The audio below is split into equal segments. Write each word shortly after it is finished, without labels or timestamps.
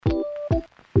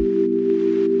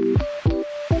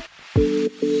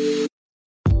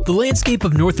The landscape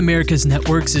of North America's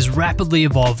networks is rapidly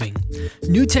evolving.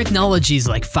 New technologies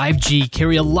like 5G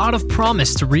carry a lot of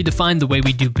promise to redefine the way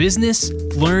we do business,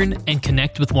 learn, and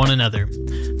connect with one another.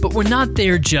 But we're not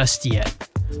there just yet.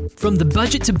 From the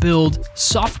budget to build,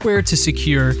 software to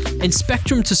secure, and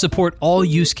spectrum to support all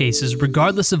use cases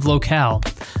regardless of locale,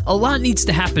 a lot needs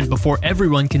to happen before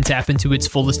everyone can tap into its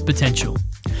fullest potential.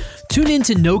 Tune in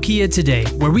to Nokia Today,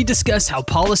 where we discuss how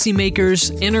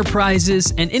policymakers,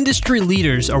 enterprises, and industry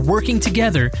leaders are working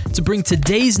together to bring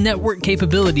today's network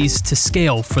capabilities to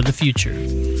scale for the future.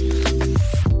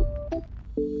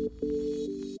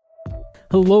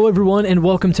 Hello everyone and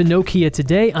welcome to Nokia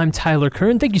Today. I'm Tyler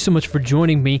Kern. Thank you so much for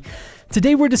joining me.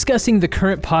 Today we're discussing the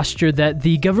current posture that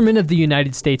the government of the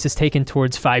United States has taken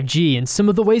towards 5G and some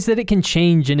of the ways that it can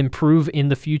change and improve in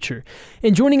the future.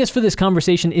 And joining us for this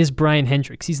conversation is Brian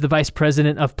Hendricks. He's the Vice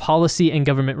President of Policy and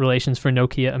Government Relations for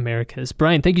Nokia Americas.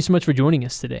 Brian, thank you so much for joining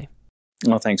us today.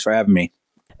 Well, thanks for having me.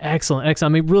 Excellent.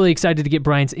 I'm really excited to get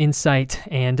Brian's insight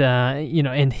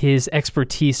and his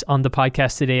expertise on the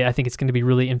podcast today. I think it's going to be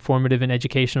really informative and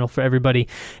educational for everybody.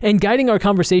 And guiding our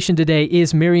conversation today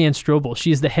is Marianne Strobel.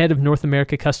 She is the head of North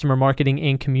America Customer Marketing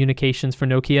and Communications for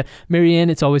Nokia. Marianne,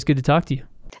 it's always good to talk to you.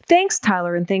 Thanks,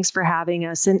 Tyler, and thanks for having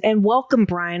us. And welcome,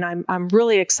 Brian. I'm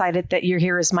really excited that you're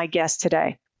here as my guest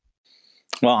today.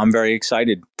 Well, I'm very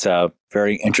excited. It's a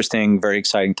very interesting, very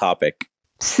exciting topic.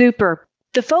 Super.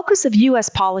 The focus of U.S.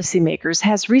 policymakers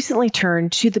has recently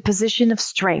turned to the position of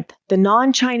strength, the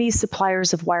non-Chinese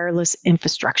suppliers of wireless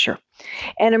infrastructure.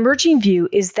 An emerging view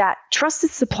is that trusted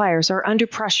suppliers are under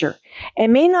pressure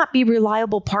and may not be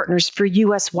reliable partners for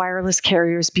U.S. wireless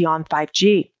carriers beyond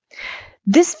 5G.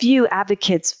 This view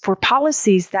advocates for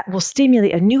policies that will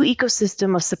stimulate a new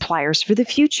ecosystem of suppliers for the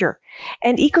future,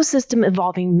 an ecosystem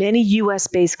involving many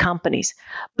U.S.-based companies.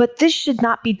 But this should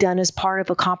not be done as part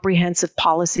of a comprehensive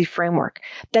policy framework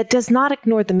that does not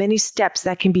ignore the many steps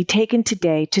that can be taken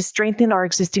today to strengthen our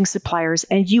existing suppliers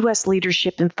and U.S.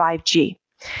 leadership in 5G.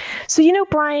 So,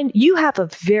 Brian, you have a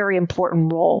very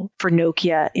important role for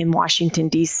Nokia in Washington,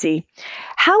 D.C.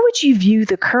 How would you view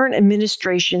the current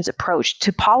administration's approach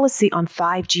to policy on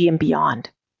 5G and beyond?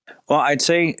 Well, I'd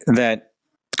say that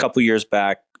a couple years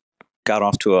back got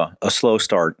off to a slow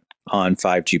start on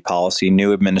 5G policy.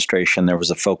 New administration, there was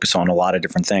a focus on a lot of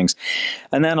different things.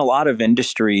 And then a lot of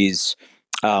industries,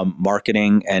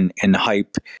 marketing and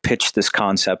hype pitched this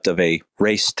concept of a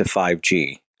race to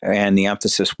 5G. And the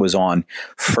emphasis was on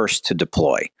first to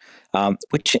deploy,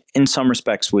 which in some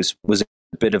respects was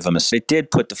a bit of a mistake. It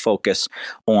did put the focus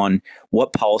on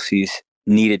what policies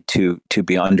needed to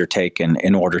be undertaken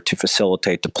in order to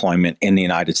facilitate deployment in the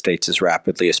United States as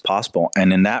rapidly as possible.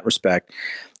 And in that respect,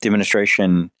 the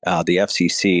administration, the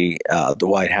FCC, the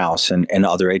White House, and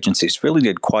other agencies really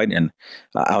did quite an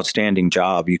outstanding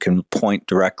job. You can point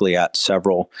directly at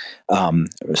several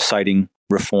siting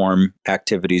reform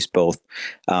activities, both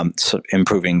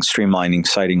improving, streamlining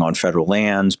siting on federal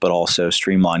lands, but also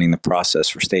streamlining the process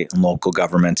for state and local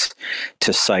governments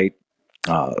to site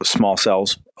small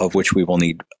cells, of which we will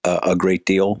need a great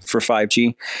deal for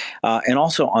 5G, and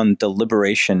also on the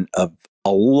liberation of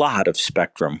a lot of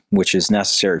spectrum, which is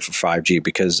necessary for 5G,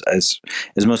 because as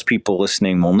most people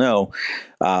listening will know,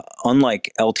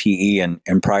 unlike LTE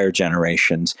and prior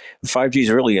generations, 5G is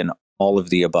really an all of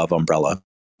the above umbrella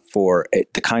for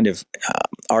the kind of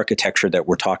architecture that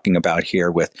we're talking about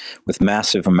here with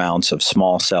massive amounts of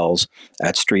small cells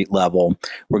at street level.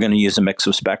 We're going to use a mix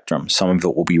of spectrum. Some of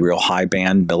it will be real high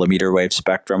band millimeter wave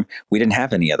spectrum. We didn't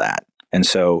have any of that. And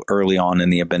so early on in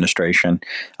the administration,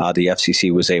 the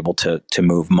FCC was able to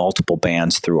move multiple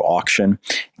bands through auction,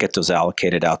 get those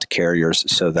allocated out to carriers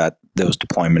so that those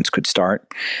deployments could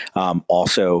start.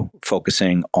 Also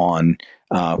focusing on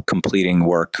completing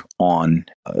work on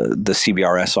the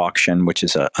CBRS auction, which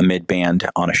is a mid-band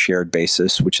on a shared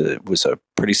basis, which was a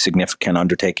pretty significant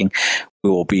undertaking. We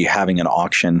will be having an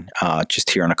auction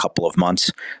just here in a couple of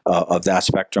months of that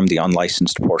spectrum. The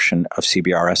unlicensed portion of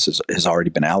CBRS has already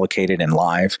been allocated and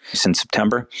live since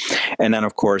September. And then,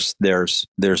 of course, there's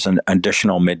an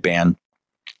additional mid-band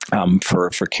for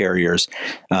carriers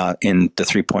in the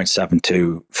 3.7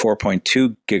 to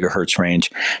 4.2 gigahertz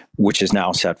range, which is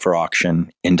now set for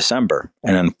auction in December.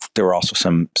 And then there were also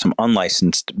some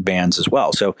unlicensed bands as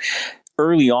well. So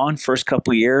early on, first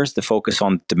couple of years, the focus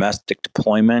on domestic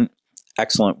deployment,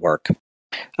 excellent work.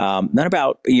 Then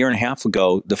about a year and a half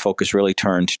ago, the focus really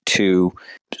turned to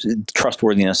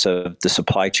trustworthiness of the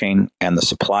supply chain and the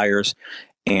suppliers,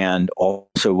 and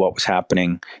also what was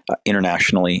happening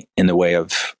internationally in the way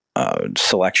of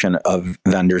selection of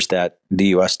vendors that the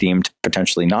U.S. deemed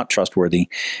potentially not trustworthy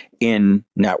in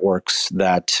networks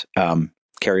that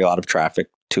carry a lot of traffic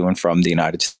to and from the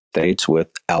United States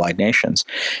with allied nations.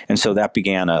 And so that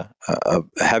began a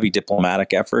heavy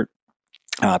diplomatic effort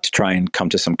to try and come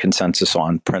to some consensus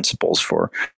on principles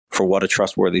for what a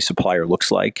trustworthy supplier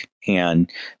looks like and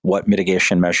what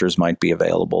mitigation measures might be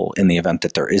available in the event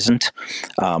that there isn't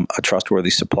a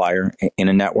trustworthy supplier in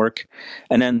a network.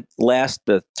 And then last,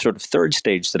 the sort of third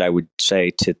stage that I would say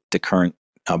to the current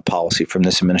policy from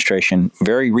this administration,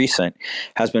 very recent,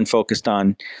 has been focused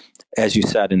on, as you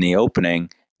said in the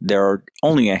opening, there are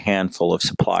only a handful of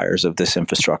suppliers of this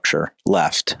infrastructure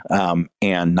left,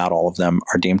 and not all of them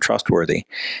are deemed trustworthy.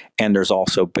 And there's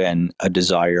also been a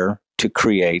desire to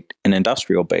create an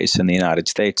industrial base in the United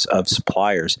States of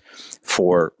suppliers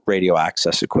for radio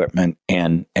access equipment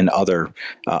and other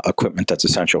equipment that's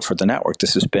essential for the network.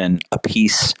 This has been a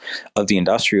piece of the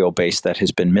industrial base that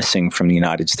has been missing from the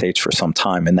United States for some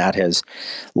time, and that has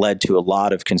led to a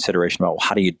lot of consideration about, well,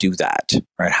 how do you do that,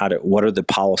 right? What are the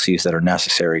policies that are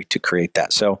necessary to create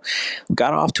that? So we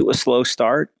got off to a slow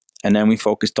start, and then we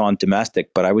focused on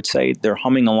domestic, but I would say they're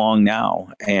humming along now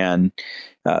and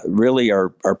really are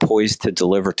poised to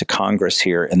deliver to Congress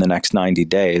here in the next 90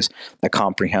 days a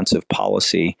comprehensive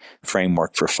policy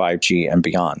framework for 5G and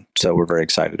beyond. So we're very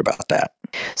excited about that.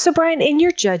 So Brian, in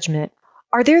your judgment,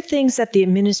 are there things that the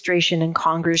administration and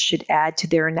Congress should add to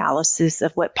their analysis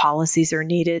of what policies are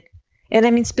needed? And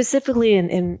I mean, specifically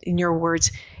in your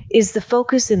words, is the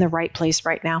focus in the right place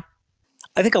right now?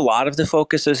 I think a lot of the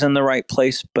focus is in the right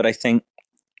place, but I think,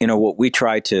 what we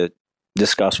try to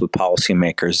discuss with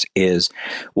policymakers is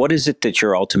what is it that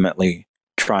you're ultimately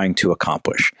trying to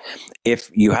accomplish? If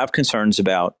you have concerns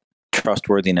about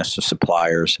trustworthiness of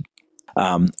suppliers,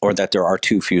 or that there are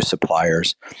too few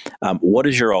suppliers, what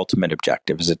is your ultimate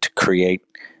objective? Is it to create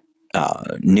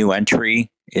new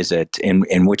entry? Is it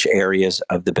in which areas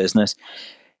of the business?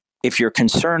 If your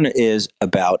concern is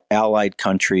about allied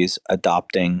countries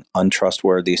adopting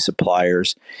untrustworthy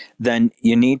suppliers, then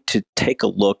you need to take a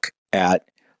look at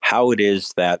how it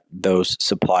is that those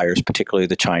suppliers, particularly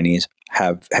the Chinese,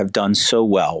 have done so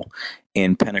well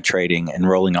in penetrating and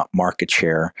rolling up market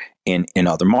share in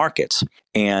other markets.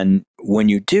 And when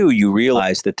you do, you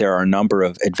realize that there are a number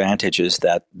of advantages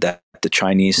that the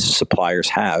Chinese suppliers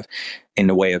have in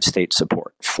the way of state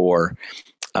support for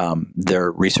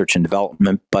their research and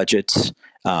development budgets,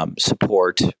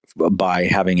 support by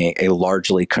having a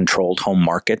largely controlled home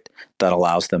market that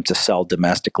allows them to sell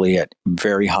domestically at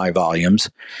very high volumes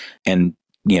and,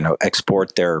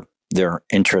 export their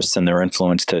interests and their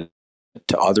influence to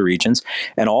other regions,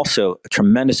 and also a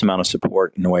tremendous amount of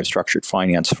support in the way of structured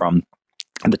finance from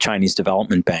the Chinese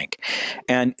Development Bank.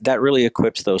 And that really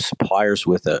equips those suppliers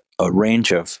with a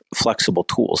range of flexible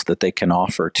tools that they can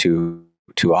offer to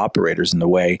operators in the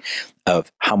way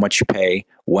of how much you pay,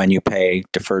 when you pay,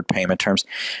 deferred payment terms.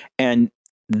 And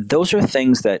those are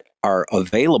things that are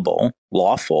available,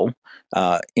 lawful,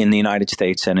 in the United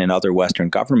States and in other Western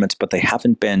governments, but they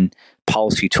haven't been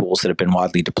policy tools that have been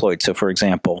widely deployed. So, for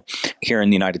example, here in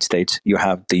the United States, you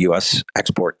have the U.S.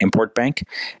 Export-Import Bank,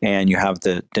 and you have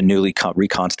the newly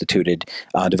reconstituted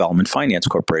Development Finance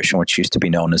Corporation, which used to be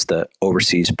known as the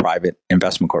Overseas Private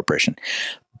Investment Corporation.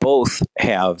 Both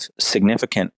have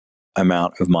significant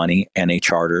amount of money and a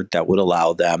charter that would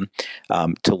allow them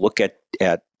to look at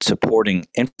supporting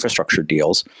infrastructure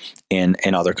deals in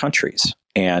other countries.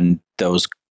 And those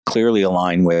clearly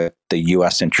align with the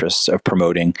U.S. interests of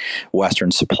promoting Western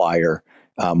supplier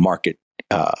market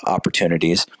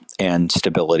opportunities and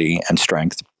stability and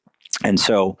strength. And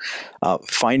so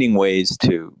finding ways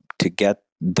to get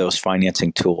those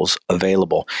financing tools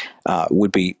available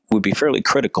would be fairly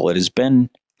critical. It has been,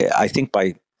 I think,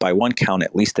 by one count,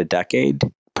 at least a decade,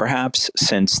 perhaps,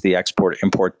 since the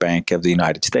Export-Import Bank of the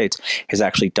United States has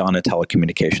actually done a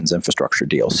telecommunications infrastructure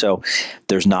deal. So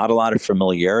there's not a lot of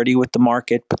familiarity with the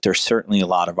market, but there's certainly a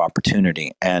lot of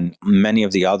opportunity. And many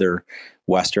of the other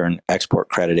Western export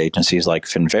credit agencies like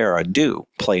Finvera do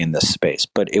play in this space.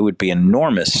 But it would be an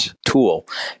enormous tool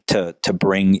to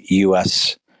bring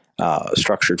U.S.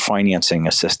 Structured financing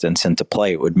assistance into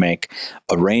play. It would make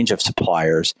a range of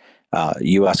suppliers,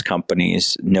 U.S.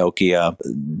 companies, Nokia,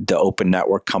 the open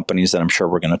network companies that I'm sure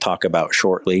we're going to talk about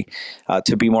shortly,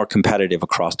 to be more competitive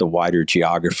across a wider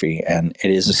geography. And it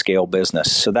is a scale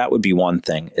business. So that would be one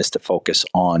thing, is to focus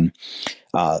on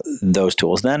those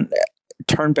tools. Then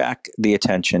turn back the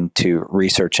attention to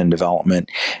research and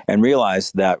development and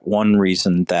realize that one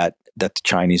reason that the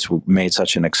Chinese made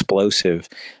such an explosive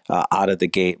out of the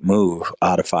gate move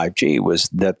out of 5G was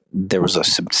that there was a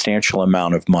substantial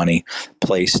amount of money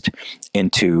placed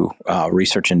into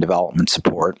research and development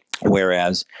support,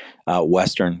 whereas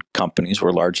Western companies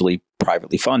were largely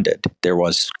privately funded. There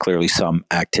was clearly some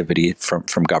activity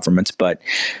from governments, but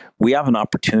we have an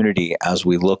opportunity as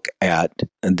we look at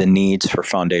the needs for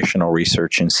foundational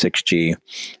research in 6G,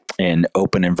 in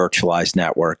open and virtualized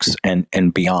networks,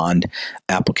 and beyond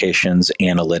applications,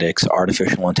 analytics,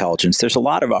 artificial intelligence. There's a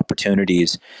lot of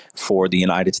opportunities for the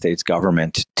United States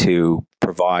government to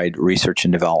provide research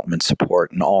and development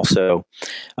support, and also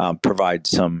provide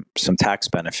some tax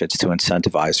benefits to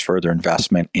incentivize further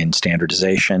investment in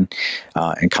standardization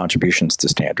and contributions to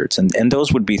standards. And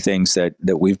those would be things that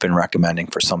we've been recommending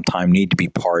for some time, need to be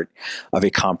part of a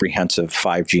comprehensive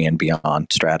 5G and beyond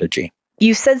strategy.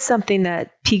 You said something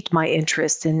that piqued my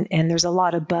interest, and there's a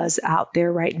lot of buzz out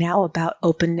there right now about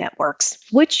open networks.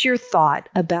 What's your thought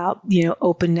about,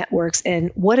 open networks,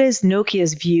 and what is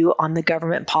Nokia's view on the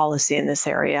government policy in this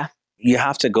area? You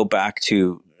have to go back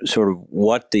to sort of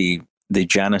what the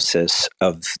genesis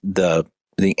of the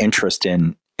interest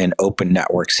in open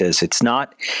networks is. It's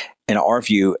not, in our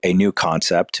view, a new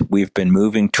concept. We've been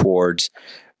moving towards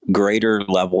greater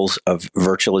levels of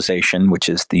virtualization, which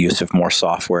is the use of more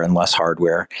software and less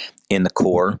hardware in the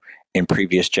core in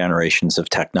previous generations of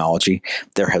technology.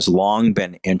 There has long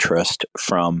been interest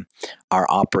from our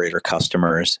operator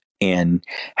customers in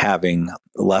having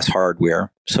less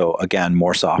hardware. So again,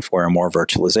 more software and more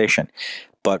virtualization.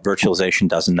 But virtualization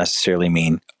doesn't necessarily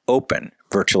mean open.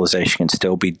 Virtualization can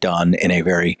still be done in a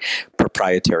very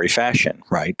proprietary fashion,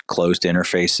 right? Closed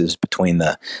interfaces between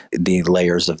the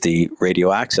layers of the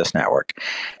radio access network.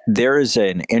 There is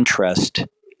an interest,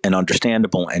 an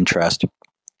understandable interest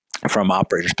from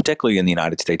operators, particularly in the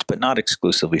United States, but not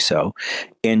exclusively so,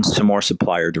 in some more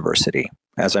supplier diversity.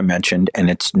 As I mentioned, and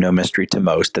it's no mystery to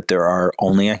most, that there are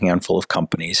only a handful of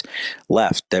companies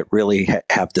left that really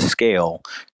have the scale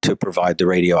to provide the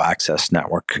radio access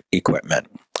network equipment.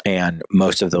 And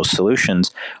most of those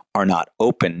solutions are not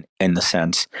open in the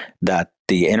sense that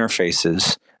the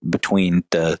interfaces between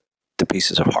the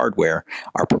pieces of hardware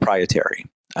are proprietary.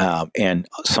 And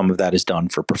some of that is done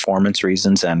for performance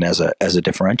reasons and as a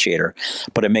differentiator,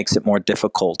 but it makes it more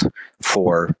difficult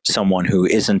for someone who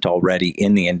isn't already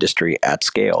in the industry at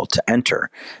scale to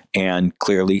enter. And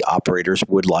clearly, operators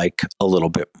would like a little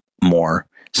bit more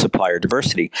supplier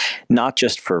diversity, not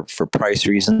just for price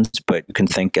reasons, but you can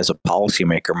think as a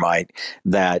policymaker might,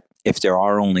 that if there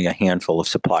are only a handful of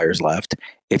suppliers left,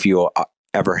 if you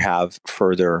ever have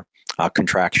further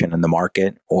contraction in the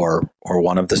market, or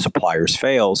one of the suppliers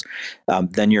fails,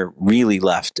 then you're really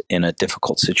left in a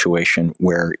difficult situation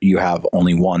where you have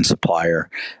only one supplier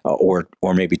or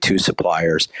maybe two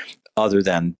suppliers, other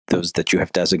than those that you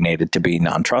have designated to be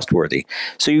non-trustworthy.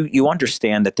 So you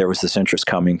understand that there was this interest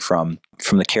coming from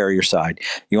the carrier side.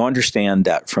 You understand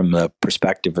that from the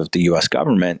perspective of the U.S.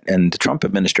 government, and the Trump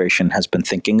administration has been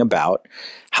thinking about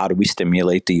how do we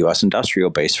stimulate the U.S. industrial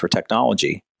base for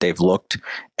technology. They've looked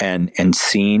and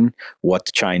seen what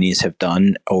the Chinese have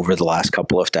done over the last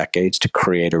couple of decades to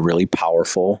create a really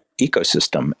powerful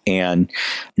ecosystem, and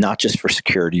not just for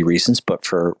security reasons, but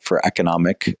for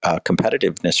economic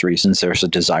competitiveness reasons. There's a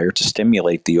desire to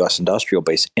stimulate the U.S. industrial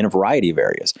base in a variety of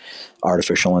areas: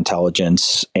 artificial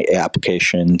intelligence,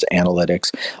 applications,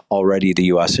 analytics. Already, the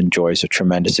U.S. enjoys a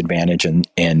tremendous advantage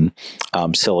in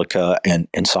silica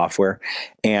and software,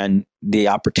 and the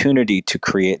opportunity to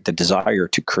create, the desire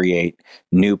to create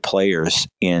new players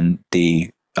in the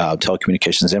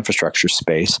telecommunications infrastructure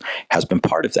space has been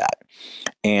part of that.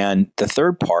 And the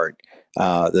third part,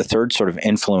 the third sort of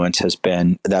influence has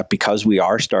been that because we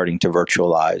are starting to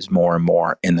virtualize more and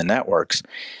more in the networks,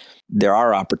 there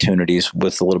are opportunities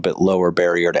with a little bit lower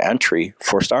barrier to entry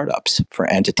for startups, for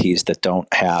entities that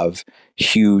don't have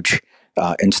huge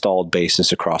installed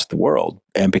bases across the world,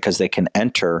 and because they can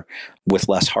enter with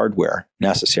less hardware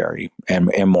necessary and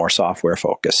more software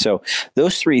focus. So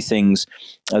those three things,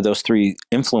 those three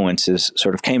influences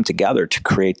sort of came together to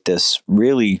create this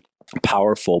really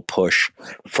powerful push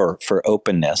for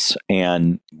openness.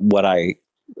 And what I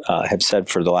have said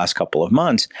for the last couple of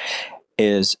months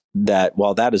is that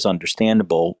while that is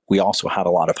understandable, we also had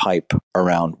a lot of hype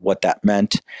around what that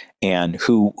meant and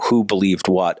who believed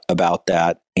what about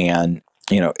that. And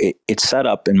it set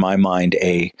up, in my mind,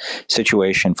 a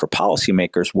situation for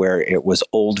policymakers where it was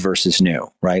old versus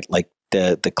new, right? Like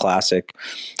the classic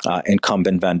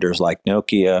incumbent vendors like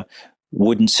Nokia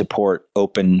wouldn't support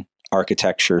open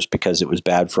architectures because it was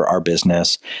bad for our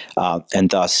business, and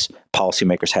thus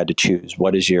policymakers had to choose.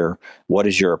 What is your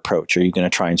approach? Are you going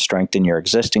to try and strengthen your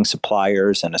existing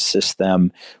suppliers and assist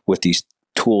them with these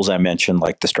tools I mentioned,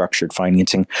 like the structured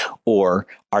financing, or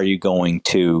are you going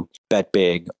to bet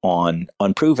big on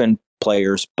unproven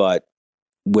players, but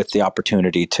with the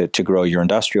opportunity to grow your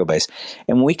industrial base.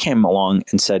 And we came along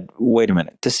and said, wait a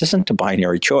minute, this isn't a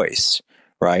binary choice,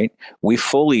 right? We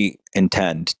fully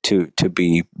intend to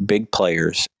be big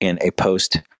players in a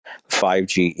post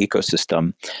 5G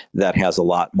ecosystem that has a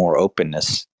lot more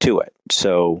openness to it.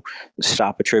 So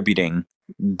stop attributing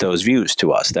those views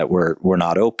to us that we're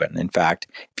not open. In fact,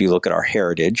 if you look at our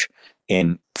heritage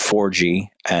in 4G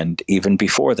and even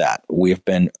before that, we've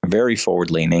been very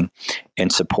forward-leaning in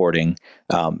supporting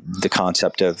the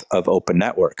concept of open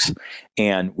networks.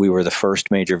 And we were the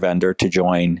first major vendor to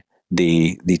join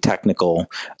the technical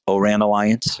O-RAN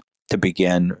Alliance to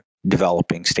begin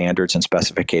developing standards and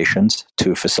specifications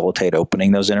to facilitate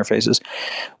opening those interfaces.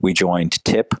 We joined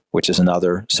TIP, which is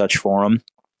another such forum.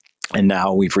 And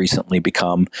now we've recently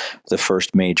become the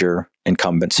first major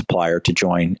incumbent supplier to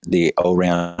join the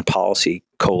O-RAN policy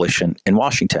coalition in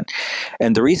Washington.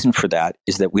 And the reason for that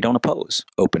is that we don't oppose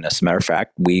openness. As a matter of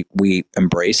fact, we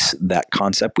embrace that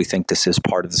concept. We think this is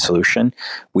part of the solution.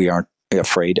 We aren't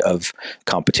afraid of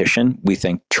competition. We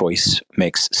think choice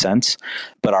makes sense.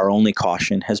 But our only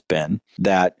caution has been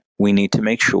that we need to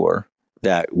make sure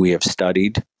that we have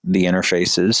studied the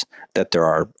interfaces, that there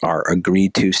are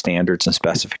agreed to standards and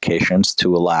specifications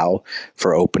to allow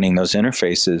for opening those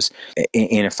interfaces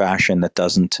in a fashion that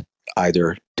doesn't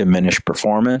either diminish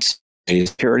performance or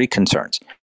security concerns.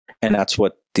 And that's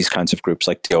what these kinds of groups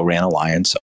like the O-RAN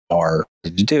Alliance are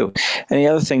to do. And the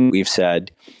other thing we've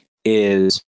said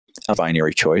is a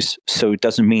binary choice. So it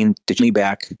doesn't mean that you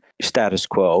back status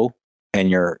quo and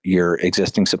your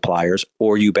existing suppliers,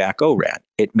 or you back O-RAN.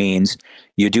 It means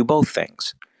you do both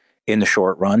things. In the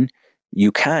short run,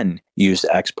 you can use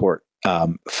export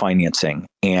financing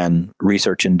and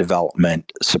research and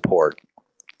development support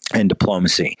and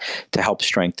diplomacy to help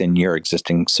strengthen your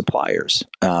existing suppliers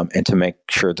and to make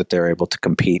sure that they're able to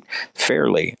compete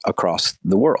fairly across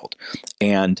the world.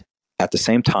 And at the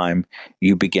same time,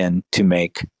 you begin to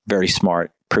make very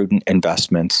smart, prudent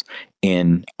investments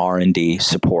in R&D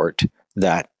support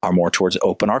that are more towards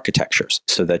open architectures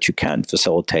so that you can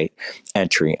facilitate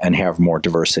entry and have more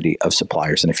diversity of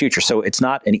suppliers in the future. So it's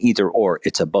not an either or,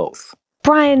 it's a both.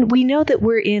 Brian, we know that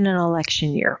we're in an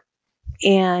election year.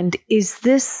 And is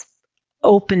this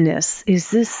openness,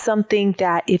 is this something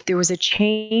that if there was a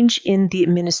change in the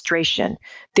administration,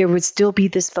 there would still be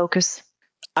this focus?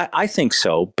 I think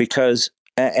so, because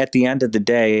at the end of the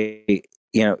day,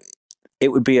 it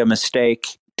would be a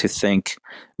mistake to think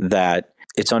that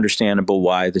it's understandable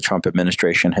why the Trump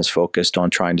administration has focused on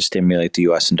trying to stimulate the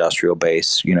U.S. industrial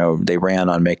base. They ran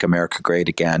on Make America Great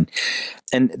Again.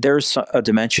 And there's a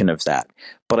dimension of that.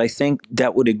 But I think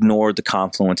that would ignore the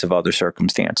confluence of other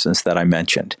circumstances that I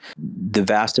mentioned. The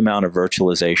vast amount of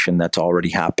virtualization that's already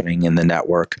happening in the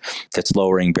network that's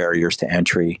lowering barriers to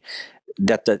entry,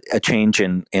 that a change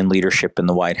in leadership in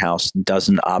the White House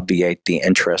doesn't obviate the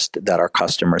interest that our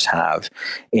customers have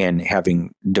in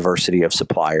having diversity of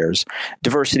suppliers.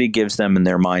 Diversity gives them in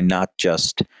their mind not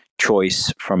just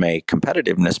choice from a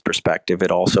competitiveness perspective, it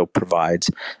also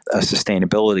provides a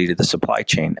sustainability to the supply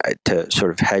chain to sort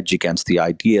of hedge against the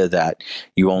idea that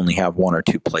you only have one or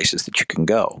two places that you can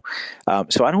go.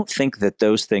 So I don't think that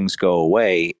those things go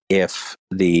away if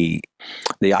the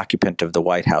occupant of the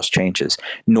White House changes,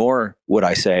 nor would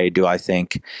I say, do I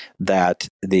think that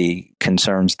the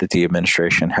concerns that the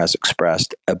administration has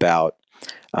expressed about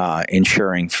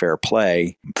ensuring fair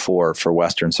play for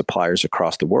Western suppliers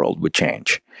across the world would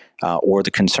change, or the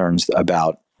concerns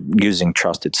about using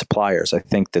trusted suppliers. I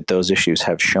think that those issues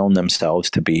have shown themselves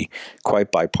to be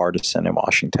quite bipartisan in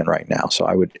Washington right now. So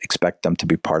I would expect them to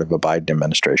be part of a Biden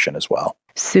administration as well.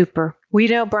 Super.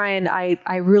 Well, Brian,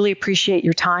 I really appreciate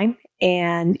your time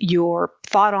and your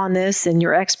thought on this and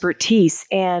your expertise.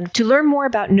 And to learn more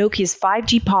about Nokia's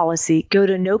 5G policy, go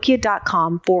to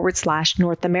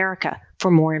nokia.com/North America for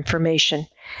more information.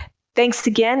 Thanks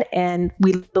again, and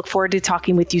we look forward to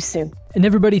talking with you soon. And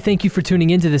everybody, thank you for tuning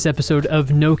into this episode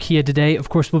of Nokia Today. Of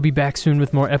course, we'll be back soon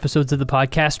with more episodes of the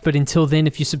podcast. But until then,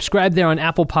 if you subscribe there on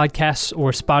Apple Podcasts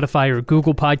or Spotify or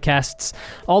Google Podcasts,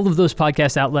 all of those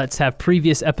podcast outlets have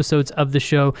previous episodes of the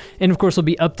show. And of course, will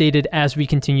be updated as we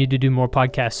continue to do more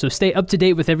podcasts. So stay up to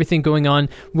date with everything going on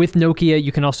with Nokia.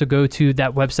 You can also go to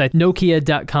that website,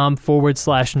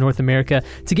 nokia.com/North America,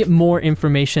 to get more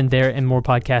information there and more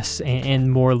podcasts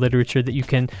and more literature that you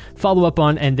can follow up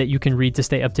on and that you can read to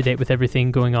stay up to date with everything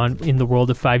going on in the world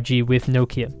of 5G with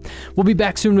Nokia. We'll be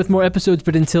back soon with more episodes,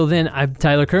 but until then, I'm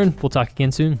Tyler Kern. We'll talk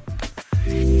again soon.